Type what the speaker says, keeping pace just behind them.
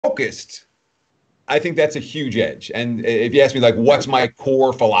focused, I think that's a huge edge. And if you ask me, like, what's my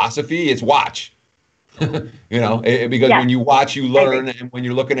core philosophy, it's watch. Because when you watch, you learn. And when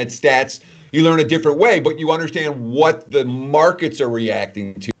you're looking at stats, you learn a different way, but you understand what the markets are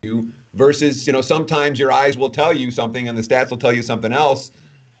reacting to versus, sometimes your eyes will tell you something and the stats will tell you something else.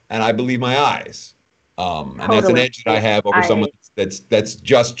 And I believe my eyes. And that's an edge that I have over someone that's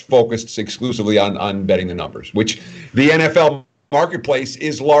just focused exclusively on betting the numbers, which the NFL marketplace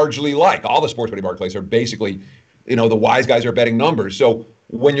is largely like. All the sports betting marketplace are basically, the wise guys are betting numbers. So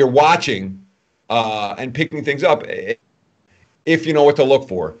when you're watching and picking things up, if you know what to look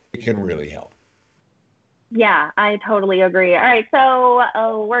for, it can really help. Yeah, I totally agree. All right,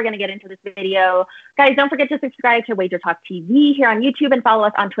 so we're going to get into this video. Guys, don't forget to subscribe to WagerTalk TV here on YouTube and follow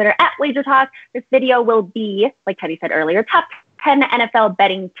us on Twitter at WagerTalk. This video will be, like Teddy said earlier, top 10 NFL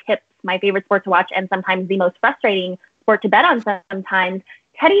betting tips, my favorite sport to watch and sometimes the most frustrating sport to bet on sometimes.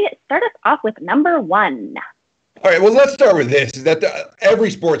 Teddy, start us off with number 1. All right, well, let's start with this. Is that every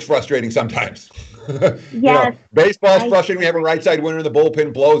sport's frustrating sometimes. Yes. Baseball's frustrating. We have a right side winner, the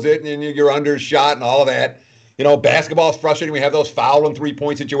bullpen blows it, and you're undershot and all of that. Basketball's frustrating. We have those foul and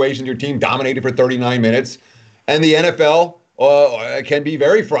 3-point situations. Your team dominated for 39 minutes. And the NFL can be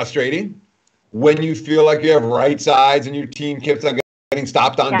very frustrating when you feel like you have right sides and your team keeps on getting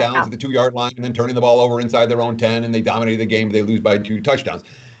stopped on downs at the 2-yard line and then turning the ball over inside their own 10, and they dominated the game, but they lose by 2 touchdowns.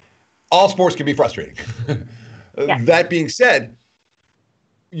 All sports can be frustrating. That being said,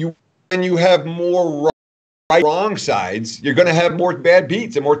 when you have more wrong sides, you're going to have more bad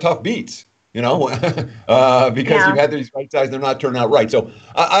beats and more tough beats, because you've had these right sides, they're not turning out right. So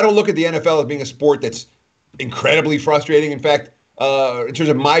I don't look at the NFL as being a sport that's incredibly frustrating. In fact, in terms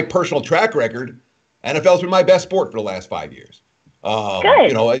of my personal track record, NFL's been my best sport for the last 5 years.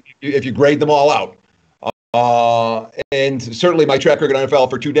 Good. If you grade them all out. And certainly my track record in NFL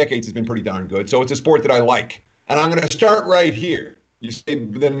for 2 decades has been pretty darn good. So it's a sport that I like. And I'm going to start right here. You say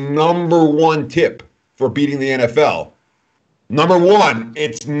the number 1 tip for beating the NFL. Number 1,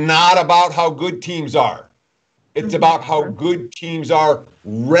 it's not about how good teams are. It's about how good teams are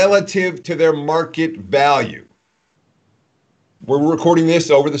relative to their market value. We're recording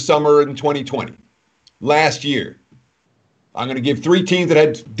this over the summer in 2020. Last year, I'm going to give 3 teams that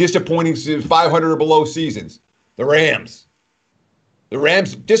had disappointing 500 or below seasons. The Rams. The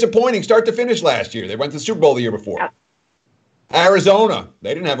Rams, disappointing start to finish last year. They went to the Super Bowl the year before. Yeah. Arizona,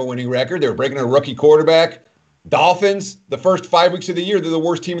 they didn't have a winning record. They were breaking a rookie quarterback. Dolphins, the first 5 weeks of the year, they're the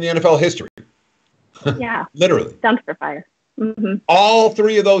worst team in the NFL history. Yeah. Literally. Dumpster fire. All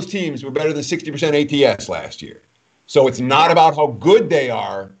 3 of those teams were better than 60% ATS last year. So it's not about how good they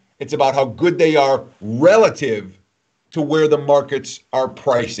are. It's about how good they are relative to where the markets are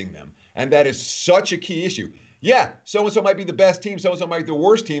pricing them. And that is such a key issue. Yeah, so-and-so might be the best team, so-and-so might be the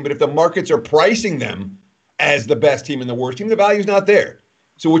worst team, but if the markets are pricing them as the best team and the worst team, the value's not there.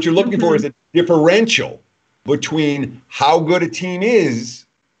 So what you're looking for is a differential between how good a team is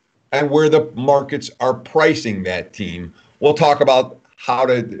and where the markets are pricing that team. We'll talk about how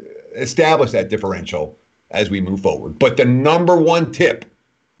to establish that differential as we move forward. But the number 1 tip,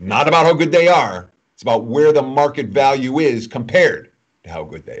 not about how good they are, it's about where the market value is compared to how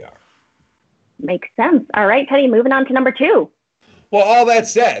good they are. Makes sense. All right, Teddy, moving on to number 2. Well, all that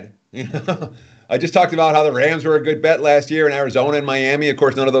said, I just talked about how the Rams were a good bet last year in Arizona and Miami. Of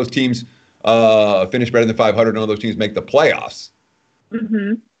course, none of those teams finish better than 500. None of those teams make the playoffs.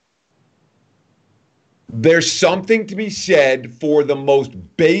 There's something to be said for the most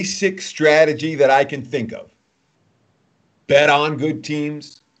basic strategy that I can think of. Bet on good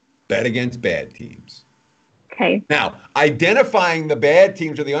teams, bet against bad teams. Okay. Now, identifying the bad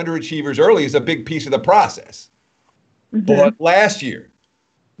teams or the underachievers early is a big piece of the process. But last year,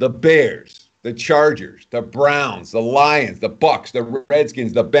 the Bears, the Chargers, the Browns, the Lions, the Bucks, the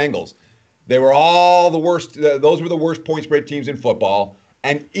Redskins, the Bengals, they were all the worst. Those were the worst point spread teams in football.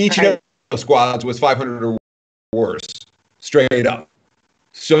 And each of those squads was 500 or worse, straight up.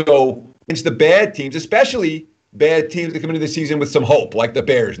 So it's the bad teams, especially bad teams that come into the season with some hope, like the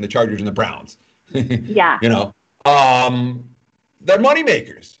Bears and the Chargers and the Browns. Yeah. They're money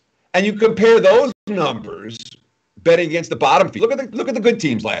makers. And you compare those numbers betting against the bottom feed. Look at the good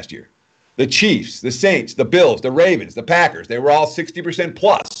teams last year. The Chiefs, the Saints, the Bills, the Ravens, the Packers. They were all 60%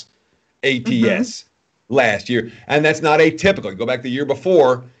 plus ATS last year. And that's not atypical. You go back the year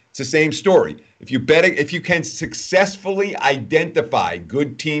before, it's the same story. If you can successfully identify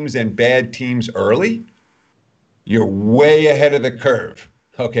good teams and bad teams early, you're way ahead of the curve.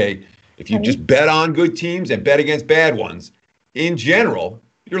 Okay. If you just bet on good teams and bet against bad ones, in general,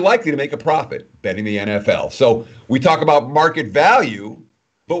 you're likely to make a profit betting the NFL. So we talk about market value,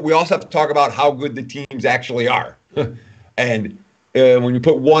 but we also have to talk about how good the teams actually are. And when you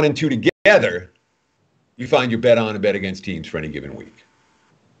put 1 and 2 together, you find your bet on and bet against teams for any given week.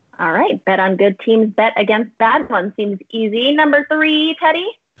 All right. Bet on good teams, bet against bad ones. Seems easy. Number 3,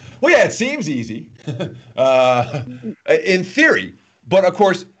 Teddy? Well, yeah, it seems easy in theory. But, of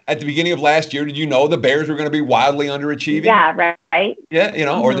course, at the beginning of last year, did you know the Bears were going to be wildly underachieving? Yeah, right.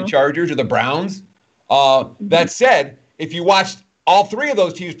 Yeah, or the Chargers or the Browns. That said, if you watched all 3 of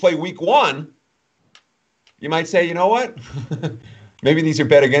those teams play week 1, you might say, you know what? Maybe these are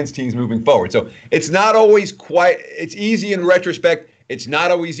bet against teams moving forward. So it's not always it's easy in retrospect. It's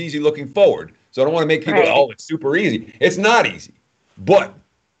not always easy looking forward. So I don't want to make people, it's super easy. It's not easy. But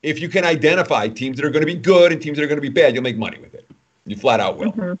if you can identify teams that are going to be good and teams that are going to be bad, you'll make money with it. You flat out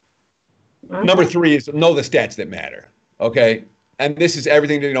will. Number 3 is know the stats that matter. Okay. And this is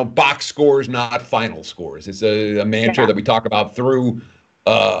everything to, box scores, not final scores. It's a mantra that we talk about through,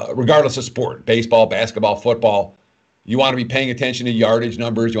 regardless of sport, baseball, basketball, football. You want to be paying attention to yardage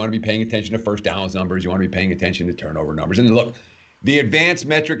numbers. You want to be paying attention to first downs numbers. You want to be paying attention to turnover numbers. And look, the advanced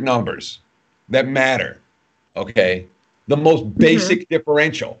metric numbers that matter, okay, the most basic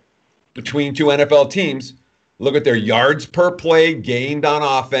differential between 2 NFL teams, look at their yards per play gained on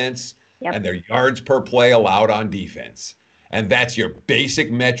offense and their yards per play allowed on defense. And that's your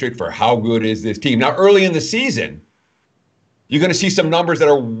basic metric for how good is this team. Now, early in the season, you're going to see some numbers that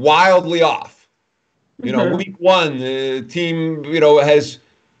are wildly off. Week 1, the team, has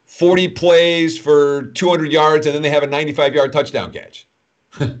 40 plays for 200 yards, and then they have a 95-yard touchdown catch.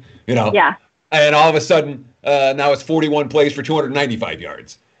 Yeah. And all of a sudden, now it's 41 plays for 295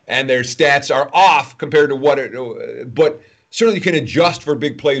 yards. And their stats are off compared to but certainly you can adjust for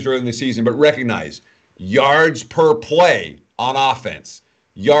big plays early in the season, but recognize yards per play on offense,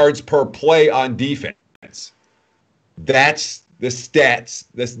 yards per play on defense. That's the stats.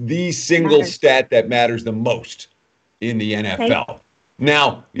 That's the single stat that matters the most in the NFL. Okay.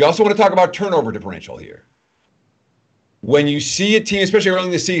 Now, you also want to talk about turnover differential here. When you see a team, especially early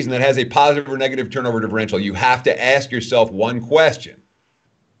in the season, that has a positive or negative turnover differential, you have to ask yourself one question.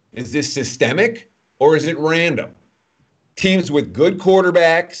 Is this systemic or is it random? Teams with good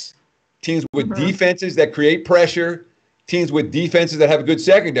quarterbacks, teams with defenses that create pressure, teams with defenses that have good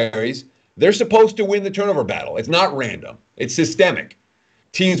secondaries, they're supposed to win the turnover battle. It's not random. It's systemic.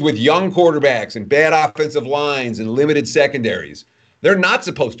 Teams with young quarterbacks and bad offensive lines and limited secondaries, they're not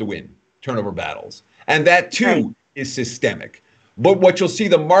supposed to win turnover battles. And that, too, is systemic. But what you'll see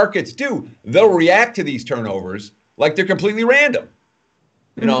the markets do, they'll react to these turnovers like they're completely random.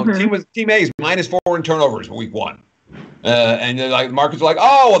 Team A is -4 in turnovers for week 1. And the markets are like,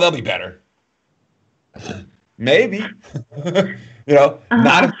 oh, well, they'll be better. Maybe.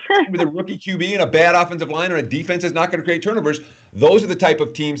 Not a team with a rookie QB and a bad offensive line or a defense that's not going to create turnovers. Those are the type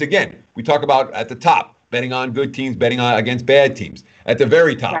of teams, again, we talk about at the top, betting on good teams, betting on against bad teams. At the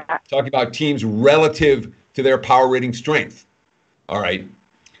very top, talking about teams relative to their power rating strength, all right,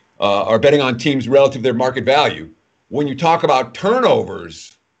 or betting on teams relative to their market value. When you talk about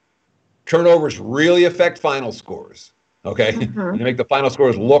turnovers really affect final scores, okay? They make the final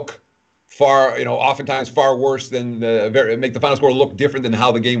scores look oftentimes far worse than make the final score look different than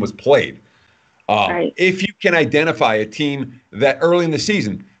how the game was played. If you can identify a team that early in the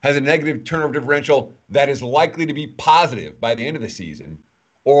season has a negative turnover differential that is likely to be positive by the end of the season,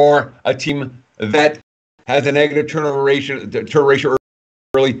 or a team that has a negative turnover ratio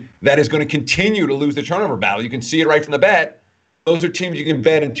early that is going to continue to lose the turnover battle, you can see it right from the bat. Those are teams you can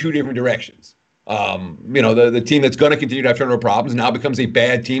bet in 2 different directions. The team that's going to continue to have turnover problems now becomes a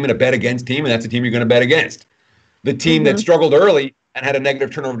bad team and a bet against team, and that's the team you're going to bet against. The team that struggled early and had a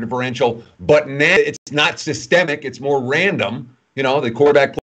negative turnover differential, but now it's not systemic, it's more random. The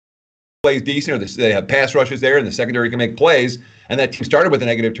quarterback plays decent, or they have pass rushes there, and the secondary can make plays, and that team started with a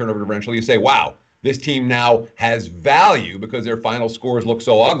negative turnover differential. You say, wow, this team now has value because their final scores look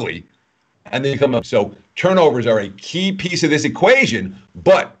so ugly, and they come up. So turnovers are a key piece of this equation,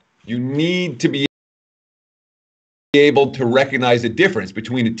 but you need to be able to recognize the difference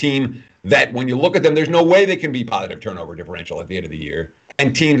between a team that, when you look at them, there's no way they can be positive turnover differential at the end of the year,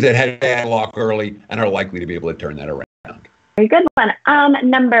 and teams that had bad luck early and are likely to be able to turn that around. Very good one.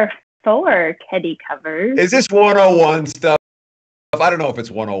 Number 4, Teddy covers. Is this 101 stuff? I don't know if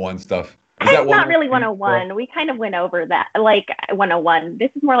it's 101 stuff. It's not really 101. We kind of went over that, like 101.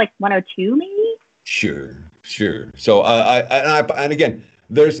 This is more like 102, maybe? Sure. So, and again,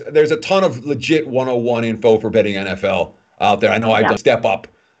 there's a ton of legit 101 info for betting NFL out there. I know I've done Step Up,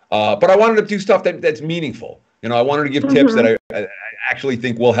 but I wanted to do stuff that's meaningful. I wanted to give tips that I actually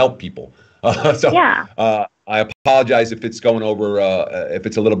think will help people. I apologize if it's going over, if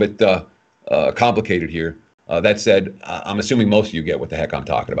it's a little bit complicated here. That said, I'm assuming most of you get what the heck I'm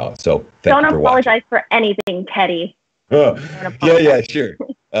talking about. So thank you for watching. Don't apologize for anything, Teddy. Yeah, sure.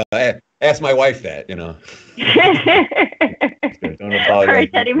 Ask my wife that, Don't apologize. All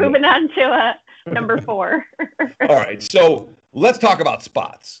right, Teddy, moving on to number 4. All right, so let's talk about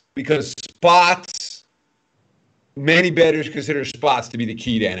spots, because spots, many bettors consider spots to be the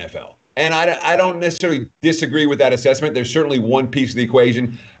key to NFL. And I don't necessarily disagree with that assessment. There's certainly one piece of the equation,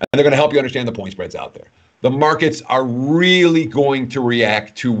 and they're going to help you understand the point spreads out there. The markets are really going to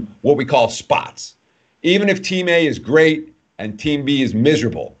react to what we call spots. Even if Team A is great and Team B is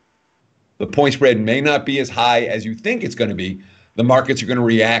miserable, the point spread may not be as high as you think it's going to be. The markets are going to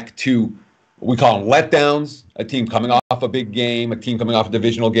react to what we call letdowns, a team coming off a big game, a team coming off a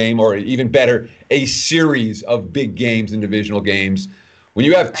divisional game, or even better, a series of big games and divisional games. When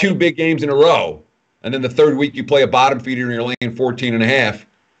you have 2 big games in a row, and then the third week you play a bottom feeder and you're laying 14.5,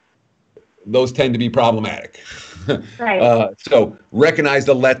 those tend to be problematic. Right. So recognize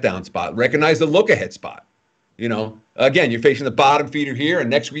the letdown spot. Recognize the look-ahead spot. Again, you're facing the bottom feeder here, and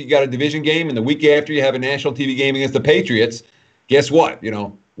next week you got a division game, and the week after you have a national TV game against the Patriots. Guess what?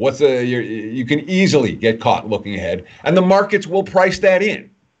 You can easily get caught looking ahead, and the markets will price that in.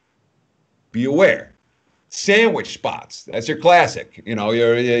 Be aware. Sandwich spots. That's your classic. You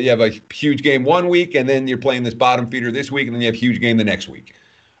have a huge game one week, and then you're playing this bottom feeder this week, and then you have a huge game the next week.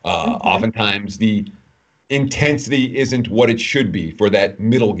 Oftentimes the intensity isn't what it should be for that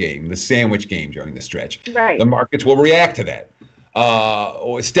middle game, the sandwich game during the stretch. Right. The markets will react to that.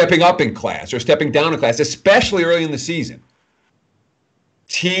 Or stepping up in class or stepping down in class, especially early in the season.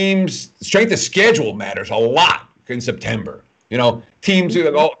 Teams' strength of schedule matters a lot in September. Teams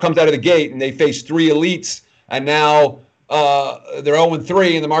comes out of the gate and they face 3 elites, and now they're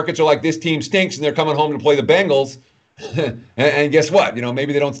 0-3, and the markets are like, this team stinks, and they're coming home to play the Bengals. and guess what?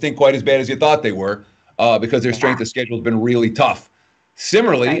 Maybe they don't stink quite as bad as you thought they were, because their strength of schedule has been really tough.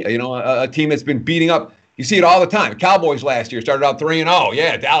 Similarly, a team that's been beating up, you see it all the time. Cowboys last year started out 3-0.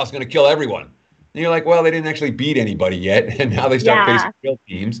 Yeah, Dallas is going to kill everyone. And you're like, well, they didn't actually beat anybody yet, and now they start facing real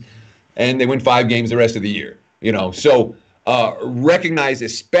teams, and they win 5 games the rest of the year. So recognize,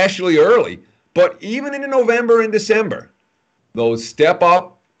 especially early, but even into November and December, those step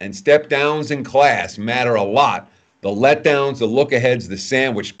up and step downs in class matter a lot. The letdowns, the look-aheads, the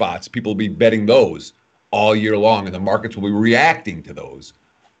sandwich spots, people will be betting those all year long, and the markets will be reacting to those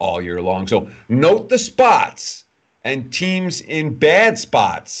all year long. So note the spots, and teams in bad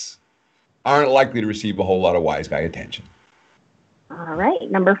spots aren't likely to receive a whole lot of wise guy attention. All right.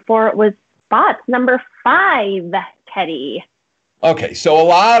 Number 4 was spots. Number 5, Teddy. Okay, so a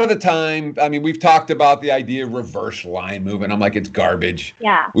lot of the time, we've talked about the idea of reverse line movement. I'm like, it's garbage.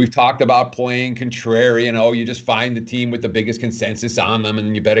 Yeah. We've talked about playing contrarian. You just find the team with the biggest consensus on them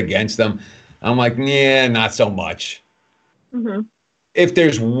and you bet against them. I'm like, yeah, not so much. Mm-hmm. If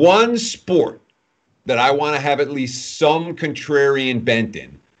there's one sport that I want to have at least some contrarian bent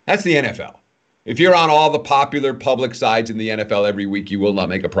in, that's the NFL. If you're on all the popular public sides in the NFL every week, you will not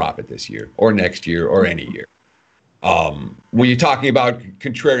make a profit this year or next year or any year. When you're talking about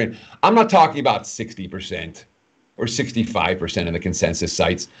contrarian, I'm not talking about 60% or 65% of the consensus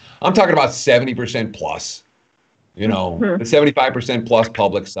sites. I'm talking about 70% plus, the 75% plus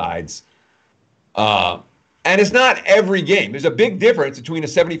public sides. And it's not every game. There's a big difference between a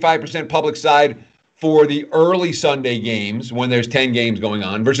 75% public side for the early Sunday games when there's 10 games going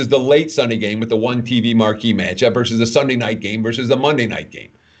on versus the late Sunday game with the one TV marquee matchup versus the Sunday night game versus the Monday night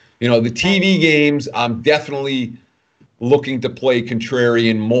game. The TV games, I'm definitely looking to play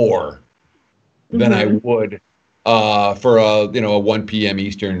contrarian more than I would for a 1 p.m.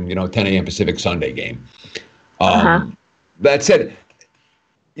 Eastern, 10 a.m. Pacific Sunday game. That said,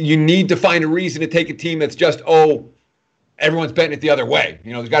 you need to find a reason to take a team that's just, everyone's betting it the other way.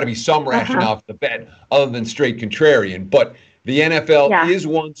 There's got to be some rationale for the bet other than straight contrarian. But the NFL is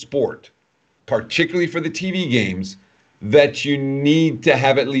one sport, particularly for the TV games, that you need to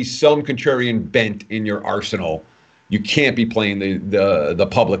have at least some contrarian bent in your arsenal. You can't be playing the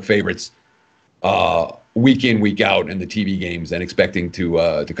public favorites week in, week out in the TV games and expecting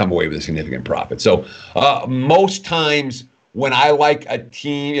to come away with a significant profit. So most times when I like a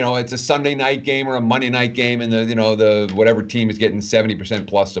team, it's a Sunday night game or a Monday night game, and the whatever team is getting 70%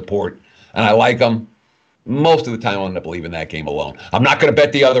 plus support, and I like them, most of the time I'll end up leaving that game alone. I'm not going to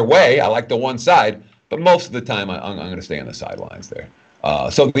bet the other way. I like the one side, but most of the time I'm going to stay on the sidelines there.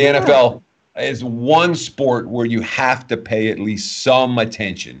 So the NFL is one sport where you have to pay at least some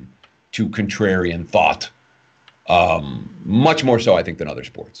attention to contrarian thought, much more so, I think, than other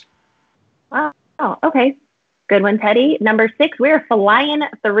sports. Wow. Oh, okay. Good one, Teddy. Number 6, we're flying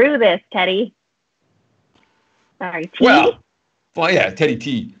through this, Teddy. Sorry, T. Well, yeah, Teddy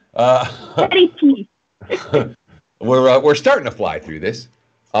T. Teddy T. We're starting to fly through this.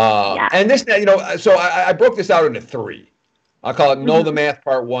 And this, so I broke this out into 3. I'll call it Know the Math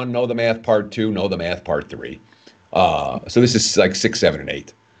Part 1, Know the Math Part 2, Know the Math Part 3. So this is like 6, 7, and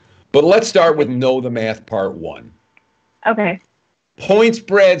 8. But let's start with Know the Math Part 1. Okay. Point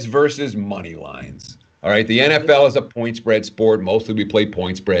spreads versus money lines. All right, the NFL is a point spread sport. Mostly we play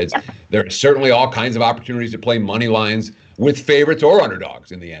point spreads. Yep. There are certainly all kinds of opportunities to play money lines with favorites or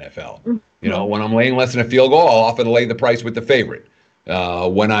underdogs in the NFL. Mm-hmm. When I'm laying less than a field goal, I'll often lay the price with the favorite.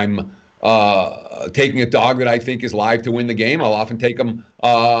 When I'm taking a dog that I think is live to win the game, I'll often take them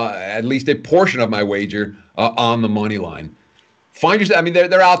at least a portion of my wager on the money line.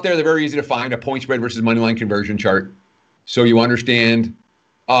 They're out there. They're very easy to find, a point spread versus money line conversion chart. So you understand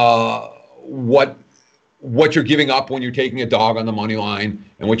what you're giving up when you're taking a dog on the money line,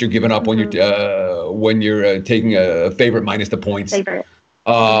 and what you're giving up when you're taking a favorite minus the points. Favorite.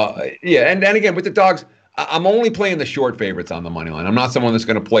 And again with the dogs, I'm only playing the short favorites on the money line. I'm not someone that's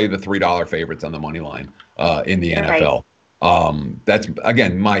going to play the $3 favorites on the money line in the NFL. Right. That's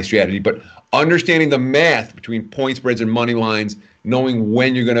again my strategy. But understanding the math between point spreads and money lines, knowing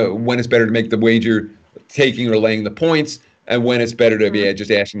when it's better to make the wager, taking or laying the points, and when it's better to be just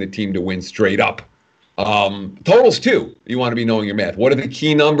asking the team to win straight up. Totals too. You want to be knowing your math. What are the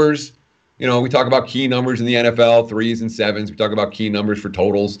key numbers? We talk about key numbers in the NFL, 3s and 7s. We talk about key numbers for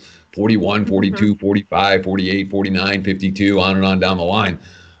totals, 41, 42, 45, 48, 49, 52, on and on down the line.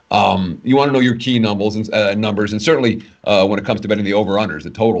 You want to know your key numbers, and certainly when it comes to betting the over-unders,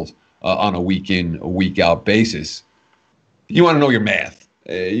 the totals on a week-in, week-out basis. You want to know your math.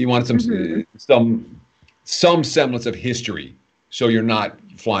 You want some semblance of history, so you're not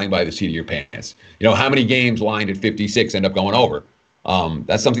flying by the seat of your pants. How many games lined at 56 end up going over?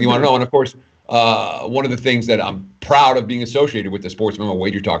 That's something you want to know. And of course, one of the things that I'm proud of being associated with the Sports Memo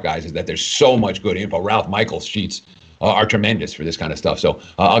WagerTalk guys is that there's so much good info. Ralph Michaels' sheets are tremendous for this kind of stuff. So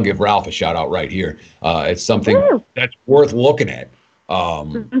I'll give Ralph a shout out right here. It's something that's worth looking at.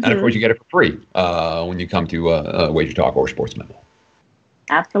 And of course, you get it for free when you come to WagerTalk or Sports Memo.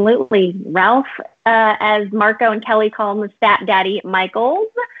 Absolutely. Ralph, as Marco and Kelly call him, the Stat Daddy Michaels.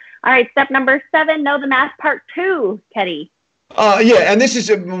 All right, step number 7, Know the Math Part 2, Teddy. And this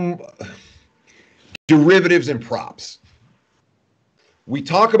is derivatives and props. We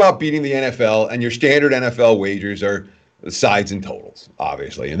talk about beating the NFL, and your standard NFL wagers are sides and totals,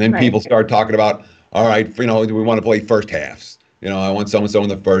 obviously. And then people start talking about, all right, do we want to play first halves? I want so-and-so in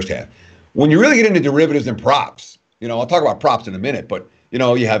the first half. When you really get into derivatives and props, I'll talk about props in a minute, but,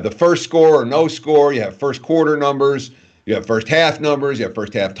 you have the first score or no score, you have first quarter numbers, you have first half numbers, you have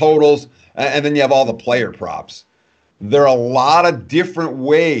first half totals, and then you have all the player props. There are a lot of different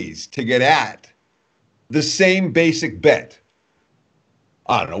ways to get at the same basic bet.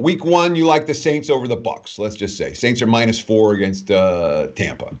 I don't know. Week 1, you like the Saints over the Bucks. Let's just say Saints are -4 against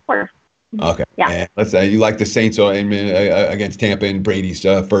Tampa. 4. Okay. Yeah. And let's say you like the Saints against Tampa in Brady's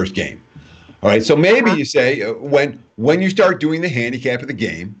first game. All right. So maybe you say when you start doing the handicap of the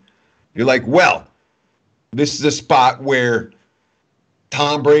game, you're like, well, this is a spot where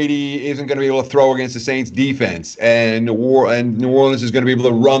Tom Brady isn't going to be able to throw against the Saints defense, and New Orleans is going to be able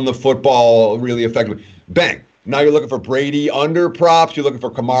to run the football really effectively. Bang. Now you're looking for Brady under props. You're looking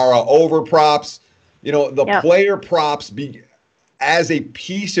for Kamara over props. Player props as a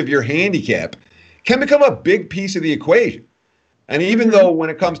piece of your handicap can become a big piece of the equation. And even though when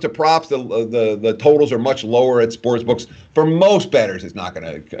it comes to props, the totals are much lower at sports books, for most bettors, it's not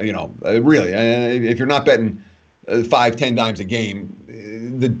going to, really. If you're not betting 5-10 times a game,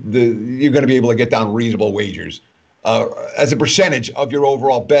 you're going to be able to get down reasonable wagers as a percentage of your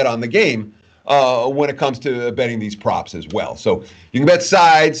overall bet on the game when it comes to betting these props as well. So you can bet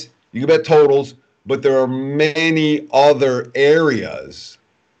sides, you can bet totals, but there are many other areas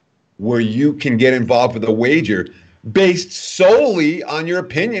where you can get involved with a wager based solely on your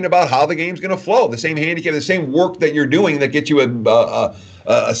opinion about how the game's going to flow. The same handicap, the same work that you're doing that gets you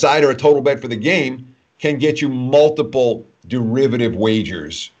a side or a total bet for the game can get you multiple derivative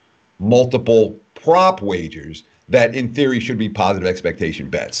wagers, multiple prop wagers that in theory should be positive expectation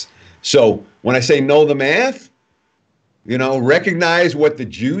bets. So when I say know the math, recognize what the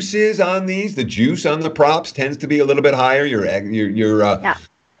juice is on these. The juice on the props tends to be a little bit higher. Your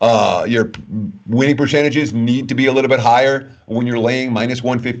winning percentages need to be a little bit higher when you're laying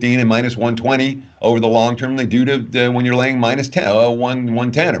 -115 and -120 over the long term than they do to when you're laying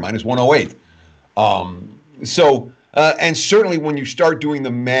 -110 or -108. And certainly when you start doing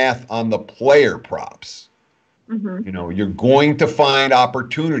the math on the player props, You're going to find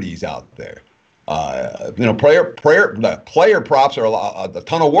opportunities out there. Player props are a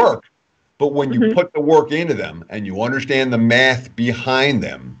ton of work, but when you put the work into them and you understand the math behind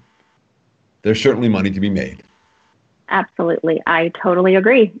them, there's certainly money to be made. Absolutely. I totally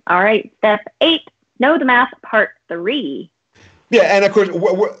agree. All right. Step 8, know the math, part 3. Yeah. And of course,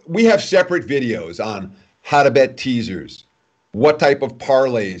 we have separate videos on how to bet teasers, what type of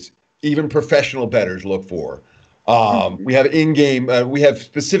parlays even professional bettors look for. We have in-game, we have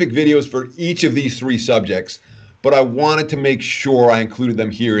specific videos for each of these 3 subjects, but I wanted to make sure I included them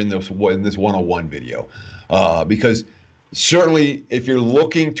here in this 101 video, because certainly if you're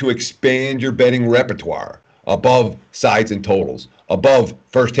looking to expand your betting repertoire above sides and totals, above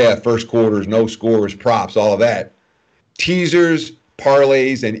first half, first quarters, no scores, props, all of that, teasers,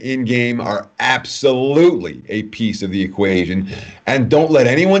 parlays, and in-game are absolutely a piece of the equation. And don't let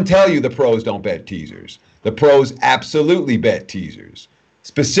anyone tell you the pros don't bet teasers. The pros absolutely bet teasers,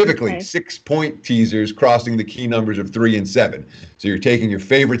 specifically 6-point teasers crossing the key numbers of 3 and 7. So you're taking your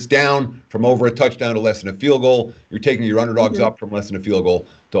favorites down from over a touchdown to less than a field goal. You're taking your underdogs up from less than a field goal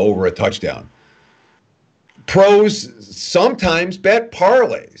to over a touchdown. Pros sometimes bet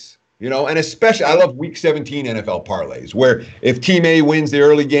parlays. And especially, I love Week 17 NFL parlays, where if Team A wins the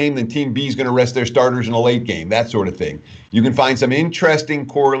early game, then Team B is going to rest their starters in a late game, that sort of thing. You can find some interesting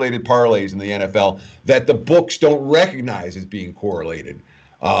correlated parlays in the NFL that the books don't recognize as being correlated.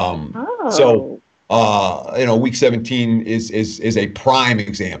 So Week 17 is a prime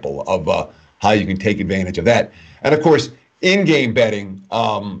example of how you can take advantage of that. And of course, in-game betting.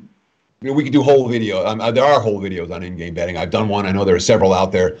 We could do whole video. There are whole videos on in-game betting. I've done one. I know there are several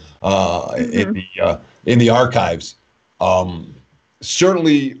out there in the archives.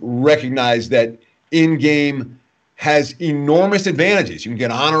 Certainly recognize that in-game has enormous advantages. You can get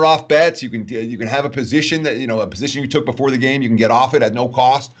on or off bets. You can have a position that a position you took before the game. You can get off it at no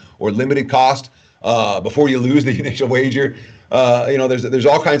cost or limited cost before you lose the initial wager. There's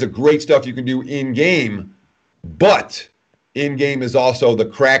all kinds of great stuff you can do in-game, but in-game is also the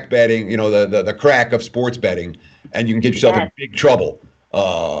crack betting, the crack of sports betting, and you can get yourself in big trouble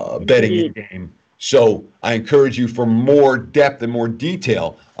betting in-game. So I encourage you, for more depth and more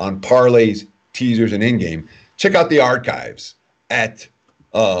detail on parlays, teasers, and in-game, check out the archives at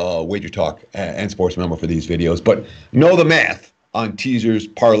WagerTalk and Sports Memo for these videos. But know the math on teasers,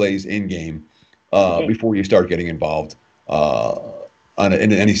 parlays, in-game before you start getting involved in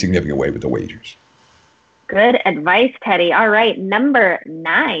any significant way with the wagers. Good advice, Teddy. All right, number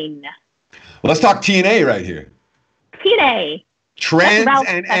 9. Well, let's talk TNA right here. TNA. Trends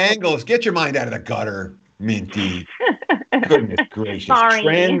and angles. Get your mind out of the gutter, Minty. Goodness gracious. Sorry.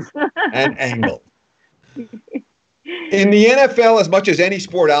 Trends and angles. In the NFL, as much as any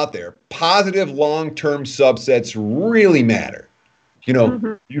sport out there, positive long-term subsets really matter.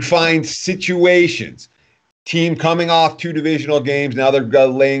 You find situations. Team coming off 2 divisional games, now they're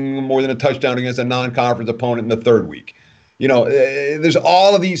laying more than a touchdown against a non-conference opponent in the 3rd week. There's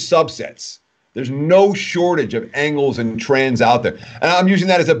all of these subsets. There's no shortage of angles and trends out there. And I'm using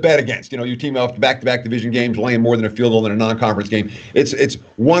that as a bet against. Your team off back-to-back division games, laying more than a field goal in a non-conference game. It's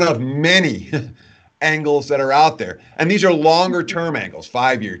one of many angles that are out there. And these are longer-term angles,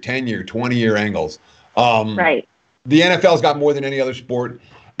 5-year, 10-year, 20-year angles. Right. The NFL's got more than any other sport,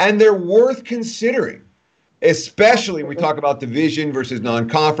 and they're worth considering. Especially when we talk about division versus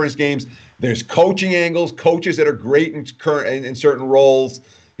non-conference games. There's coaching angles, coaches that are great in certain roles,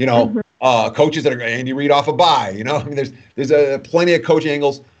 coaches that are Andy Reid off a bye, there's plenty of coaching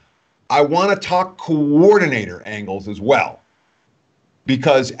angles. I want to talk coordinator angles as well,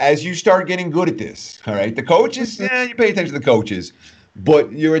 because as you start getting good at this, all right, the coaches, you pay attention to the coaches,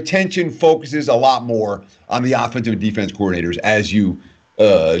 but your attention focuses a lot more on the offensive and defense coordinators as you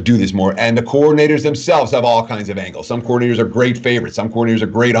do this more. And the coordinators themselves have all kinds of angles. Some coordinators are great favorites. Some coordinators are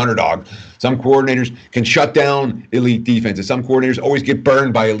great underdogs. Some coordinators can shut down elite defenses. Some coordinators always get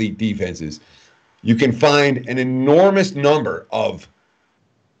burned by elite defenses. You can find an enormous number of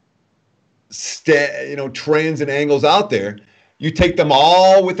trends and angles out there. You take them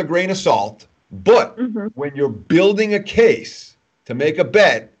all with a grain of salt. But when you're building a case to make a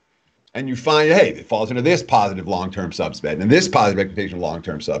bet, and you find, hey, it falls into this positive long-term subset and this positive expectation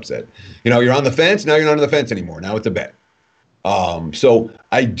long-term subset. You're on the fence. Now you're not on the fence anymore. Now it's a bet. So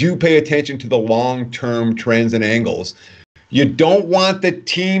I do pay attention to the long-term trends and angles. You don't want the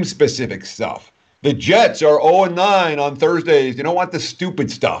team-specific stuff. The Jets are 0-9 on Thursdays. You don't want the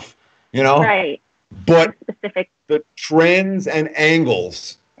stupid stuff, Right. But specific. The trends and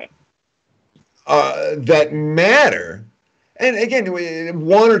angles that matter. And again,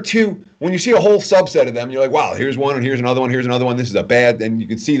 one or two, when you see a whole subset of them, you're like, wow, here's one and here's another one, here's another one. This is a bad, and you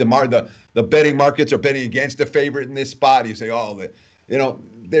can see the betting markets are betting against a favorite in this spot. You say, oh,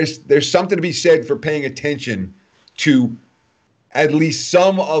 there's something to be said for paying attention to at least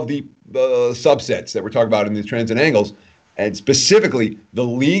some of the subsets that we're talking about in the trends and angles, and specifically the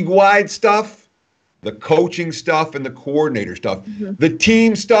league-wide stuff, the coaching stuff, and the coordinator stuff. Mm-hmm. The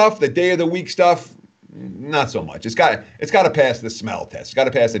team stuff, the day of the week stuff, not so much. It's got to pass the smell test. It's got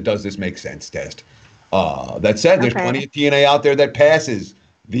to pass the does this make sense test. That said, there's plenty of TNA out there that passes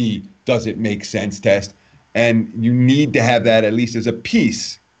the does it make sense test, and you need to have that at least as a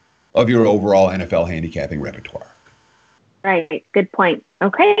piece of your overall NFL handicapping repertoire. Right. Good point.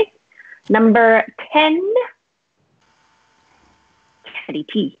 Okay. Number 10, Teddy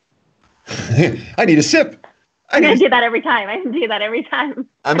T. I need a sip. I'm going to do that every time.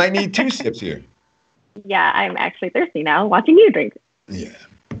 I might need 2 sips here. Yeah, I'm actually thirsty now watching you drink. Yeah.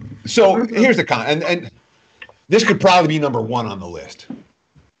 So here's the and this could probably be number 1 on the list.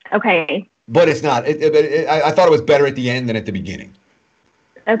 Okay. But it's not. I thought it was better at the end than at the beginning.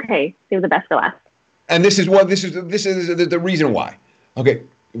 Okay. Save the best for last. And this is the reason why. Okay.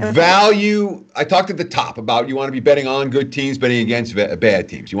 Value. I talked at the top about you want to be betting on good teams, betting against bad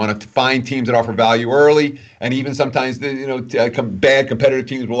teams. You want to find teams that offer value early, and even sometimes bad competitive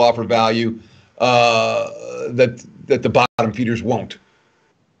teams will offer value that the bottom feeders won't.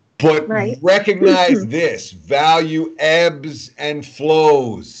 But recognize this: value ebbs and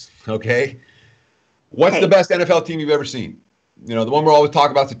flows. Okay. What's the best NFL team you've ever seen? The one we're always talking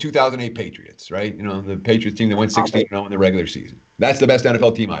about is the 2008 Patriots, right? The Patriots team that went 16-0 in the regular season. That's the best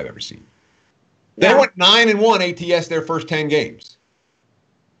NFL team I've ever seen. They went 9-1 ATS their first 10 games.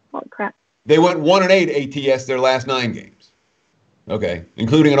 Oh, crap. They went 1-8 ATS their last 9 games. Okay,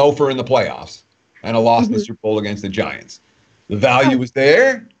 including an 0-for in the playoffs and a loss in the Super Bowl against the Giants. The value was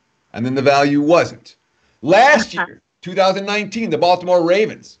there, and then the value wasn't. Last year, 2019, the Baltimore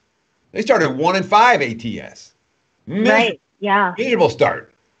Ravens, they started 1-5 ATS. Right. Yeah. Miserable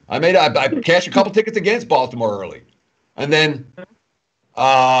start. I cashed a couple tickets against Baltimore early. And then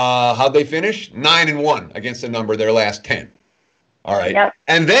how'd they finish? 9-1 against the number their last 10. All right. Yep.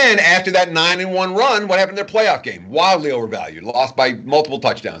 And then after that 9-1 run, what happened in their playoff game? Wildly overvalued. Lost by multiple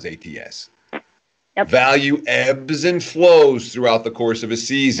touchdowns ATS. Yep. Value ebbs and flows throughout the course of a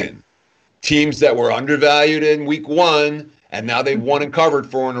season. Teams that were undervalued in week 1, and now they've won and covered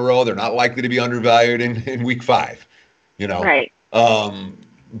 4 in a row, they're not likely to be undervalued in week 5. Right.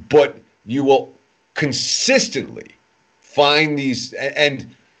 But you will consistently find these,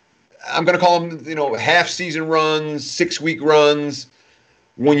 and I'm going to call them, half season runs, 6-week runs.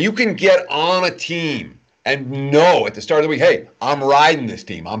 When you can get on a team and know at the start of the week, hey, I'm riding this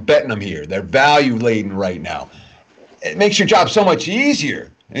team. I'm betting them here. They're value laden right now. It makes your job so much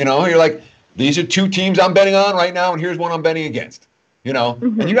easier. You're like, these are 2 teams I'm betting on right now, and here's one I'm betting against.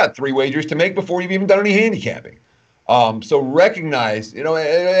 And you got 3 wagers to make before you've even done any handicapping. So recognize,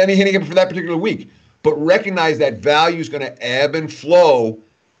 any handicap for that particular week, but recognize that value is going to ebb and flow.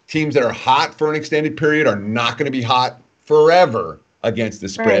 Teams that are hot for an extended period are not going to be hot forever against the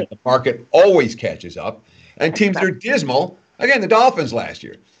spread. Right. The market always catches up. And teams that are dismal, again, the Dolphins last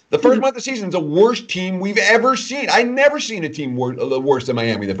year. The first month of the season is the worst team we've ever seen. I've never seen a team worse than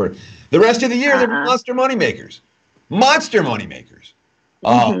Miami the first. The rest of the year, they're monster moneymakers.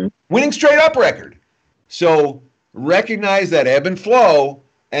 Winning straight up record. So recognize that ebb and flow,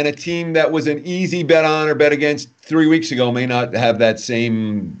 and a team that was an easy bet on or bet against 3 weeks ago may not have that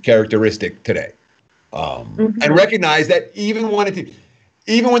same characteristic today. And recognize that even when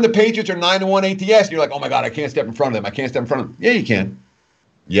the Patriots are 9-1 ATS, you're like, oh my God, I can't step in front of them. Yeah, you can.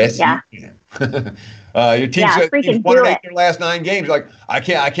 Yes, you can. Your team's won their last 9 games. You're like, I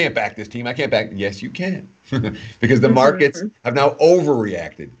can't back this team. I can't back. Yes, you can, because the markets have now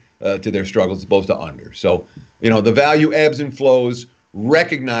overreacted to their struggles as opposed to under. So, the value ebbs and flows.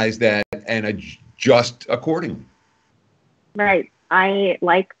 Recognize that and adjust accordingly. Right. I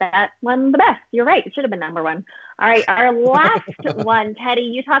like that one the best. You're right. It should have been number 1. All right. Our last one, Teddy,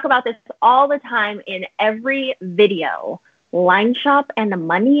 you talk about this all the time in every video. Line shop and the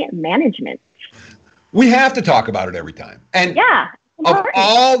money management. We have to talk about it every time. And of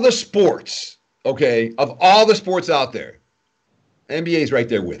all the sports, out there, NBA is right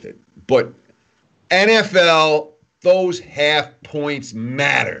there with it. But NFL, those half points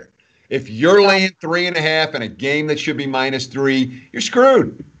matter. If you're laying 3.5 in a game that should be -3, you're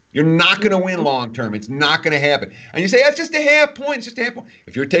screwed. You're not going to win long term. It's not going to happen. And you say, that's just a half point. It's just a half point.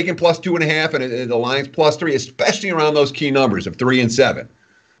 If you're taking +2.5 and the line's +3, especially around those key numbers of 3 and 7,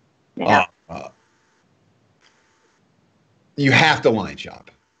 you have to line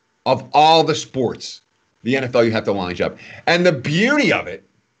shop. Of all the sports, the NFL, you have to line shop. And the beauty of it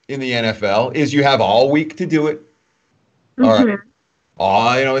in the NFL is you have all week to do it. All right.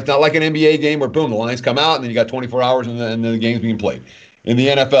 It's not like an NBA game where, boom, the lines come out and then you got 24 hours and the game's being played. In the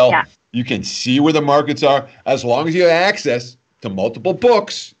NFL, you can see where the markets are. As long as you have access to multiple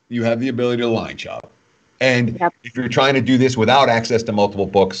books, you have the ability to line shop. And if you're trying to do this without access to multiple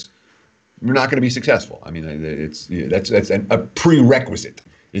books, you're not going to be successful. I mean, that's a prerequisite.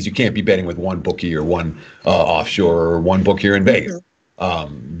 Is you can't be betting with one bookie or one offshore or one book here in Vegas.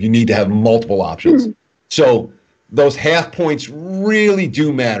 You need to have multiple options. So those half points really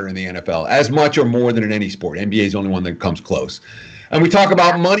do matter in the NFL, as much or more than in any sport. NBA is the only one that comes close. And we talk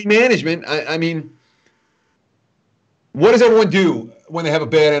about money management. I mean, what does everyone do when they have a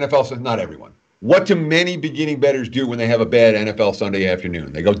bad NFL Sunday? Not everyone. What do many beginning bettors do when they have a bad NFL Sunday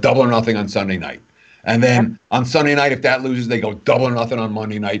afternoon? They go double or nothing on Sunday night. And then on Sunday night, if that loses, they go double or nothing on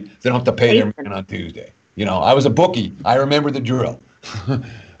Monday night. They don't have to pay their man on Tuesday. I was a bookie. I remember the drill. All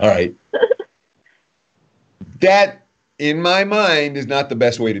right. That, in my mind, is not the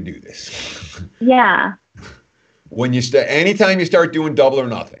best way to do this. Yeah. When anytime you start doing double or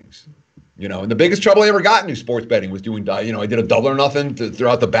nothings, and the biggest trouble I ever got in sports betting was doing, I did a double or nothing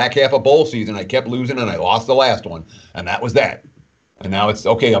throughout the back half of bowl season. I kept losing and I lost the last one. And that was that. And now it's,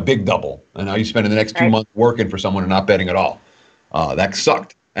 okay, a big double. And now you're spending the next 2 months working for someone and not betting at all. That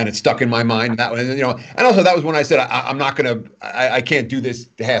sucked. And it stuck in my mind. And also that was when I said, I can't do this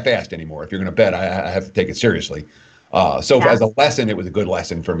half-assed anymore. If you're going to bet, I have to take it seriously. As a lesson, it was a good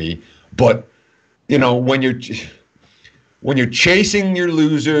lesson for me. But, when you're chasing your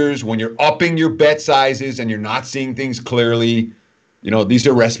losers, when you're upping your bet sizes and you're not seeing things clearly, these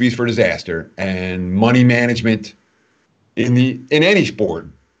are recipes for disaster. And money management in any sport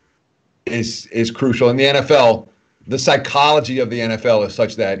is crucial. In the NFL, the psychology of the NFL is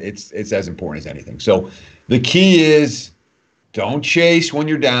such that it's as important as anything. So the key is don't chase when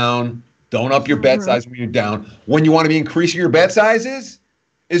you're down. Don't up your bet size when you're down. When you want to be increasing your bet sizes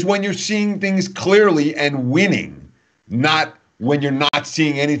is when you're seeing things clearly and winning, not when you're not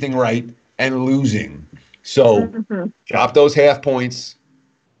seeing anything right and losing. So drop those half points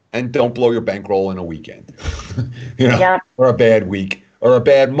and don't blow your bankroll in a weekend, or a bad week or a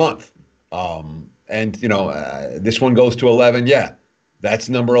bad month. This one goes to 11. Yeah, that's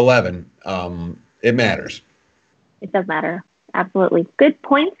number 11. It matters. It does matter. Absolutely. Good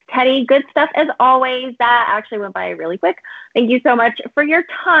points, Teddy. Good stuff as always. That actually went by really quick. Thank you so much for your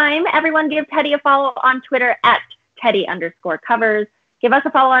time. Everyone give Teddy a follow on Twitter at Teddy_covers. Give us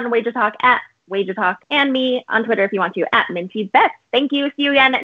a follow on WagerTalk at WagerTalk and me on Twitter if you want to at Minty Bets. Thank you. See you again